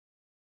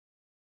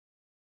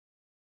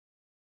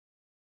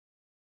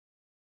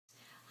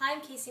Hi,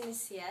 I'm Casey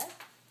Messia.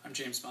 I'm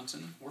James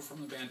Bunton. We're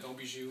from the band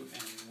Ohbijou,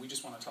 and we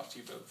just want to talk to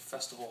you about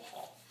Festival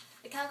Hall.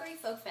 The Calgary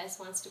Folk Fest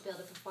wants to build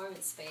a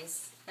performance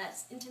space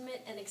that's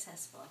intimate and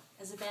accessible.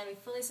 As a band, we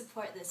fully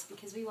support this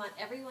because we want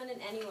everyone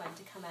and anyone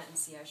to come out and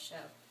see our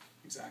show.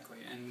 Exactly,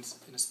 and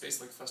in a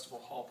space like Festival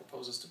Hall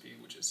proposes to be,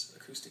 which is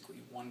acoustically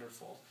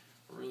wonderful,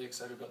 we're really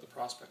excited about the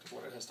prospect of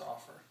what it has to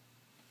offer.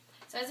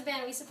 So as a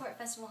band, we support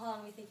Festival Hall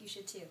and we think you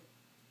should too.